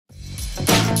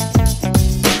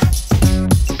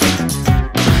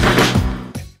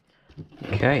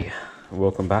Okay,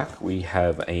 welcome back. We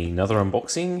have another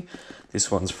unboxing.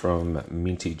 This one's from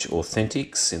Mintych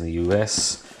Authentics in the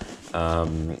US.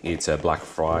 It's a Black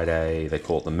Friday, they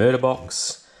call it the Murder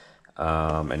Box.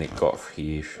 And it got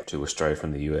here to Australia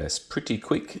from the US pretty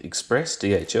quick, express,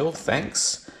 DHL,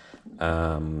 thanks.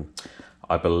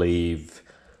 I believe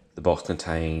the box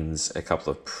contains a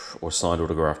couple of signed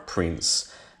autograph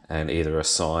prints and either a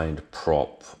signed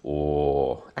prop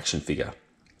or action figure.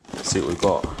 Let's see what we've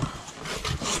got.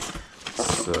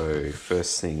 So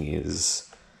first thing is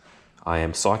I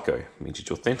Am Psycho,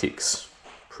 Mintych Authentics.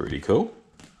 Pretty cool.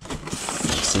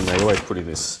 Next thing, they always put in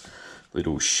this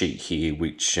little sheet here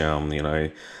which has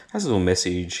a little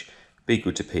message: be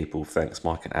good to people, thanks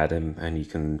Mike and Adam, and you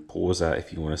can pause that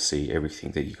if you want to see everything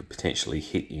that you could potentially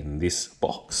hit in this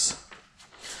box.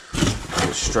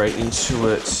 Get straight into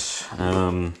it.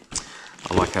 I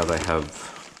like how they have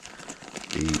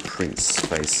the prints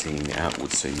facing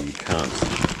outwards so you can't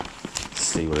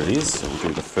see what it is. So we'll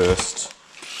do the first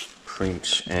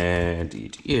print, and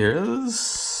it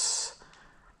is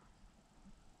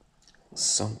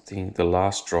something, The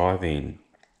Last Drive-In,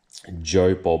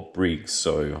 Joe Bob Briggs.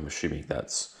 So I'm assuming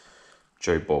that's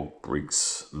Joe Bob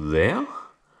Briggs there.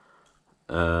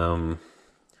 Haven't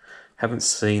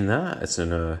seen that. It's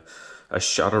in a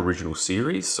Shudder original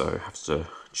series, so have to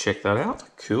check that out.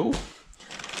 Cool.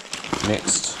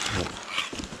 Next,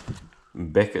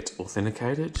 Beckett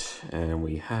authenticated, and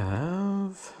we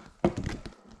have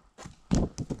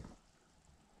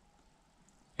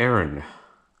Erin.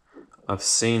 I've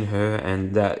seen her,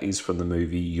 and that is from the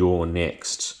movie You're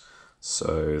Next.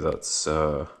 So that's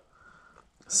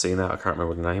seen that. I can't remember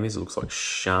what the name is. It looks like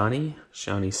Shani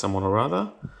someone or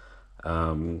other,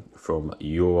 from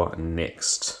You're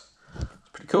Next. It's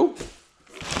pretty cool.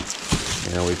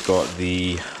 Now we've got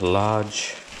the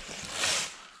large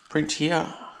print here.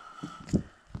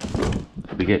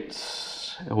 We get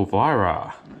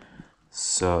Elvira.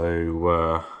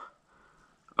 So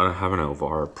I don't have an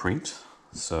Elvira print.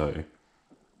 So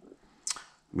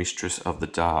Mistress of the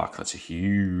Dark. That's a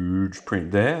huge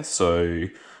print there. So I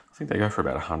think they go for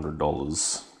about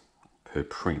 $100 per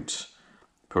print,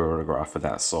 per autograph for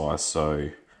that size. So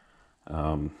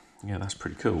yeah, that's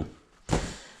pretty cool.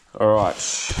 All right.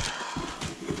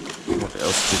 What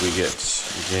else did we get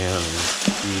down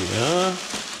here?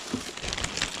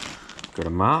 Got a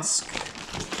mask.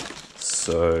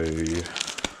 So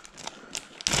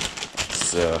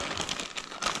it's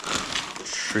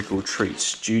Trick or Treat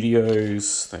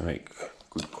Studios. They make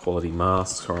good quality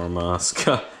masks. Horror mask.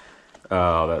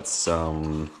 Oh, that's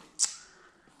I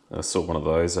saw one of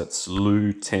those. That's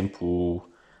Lou Temple,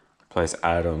 plays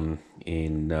Adam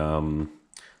in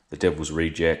The Devil's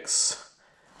Rejects.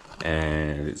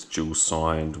 And it's dual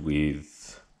signed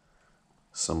with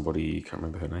somebody, can't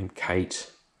remember her name, Kate,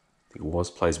 I think it was,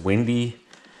 plays Wendy.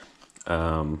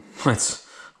 That's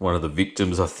one of the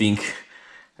victims, I think,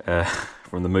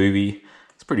 from the movie.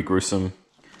 It's pretty gruesome.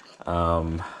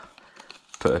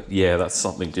 But yeah, that's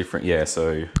something different. Yeah,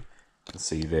 so you can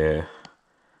see there,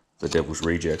 The Devil's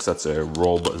Rejects. That's a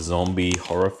Rob Zombie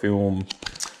horror film.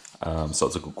 So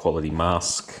it's a good quality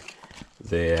mask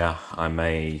there. I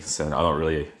may say I don't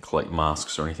really collect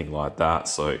masks or anything like that,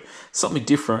 so something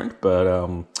different, but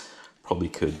probably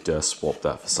could swap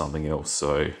that for something else.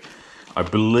 So I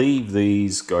believe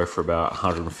these go for about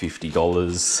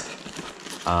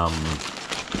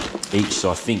 $150 each. So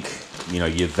I think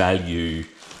your value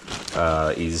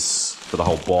is for the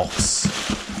whole box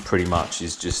pretty much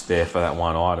is just there for that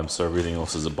one item, so everything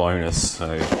else is a bonus.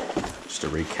 So just to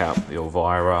recap, the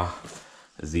Elvira,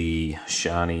 the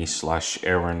Shani /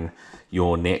 Erin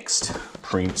You're Next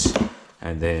print,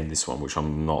 and then this one, which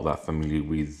I'm not that familiar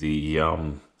with, the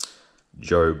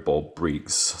Joe Bob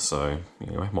Briggs. So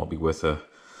anyway, might be worth The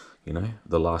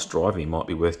Last Drive-In might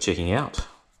be worth checking out.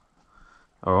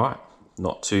 All right,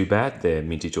 not too bad there,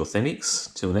 Mintych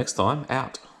Authentics. Till next time,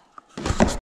 out.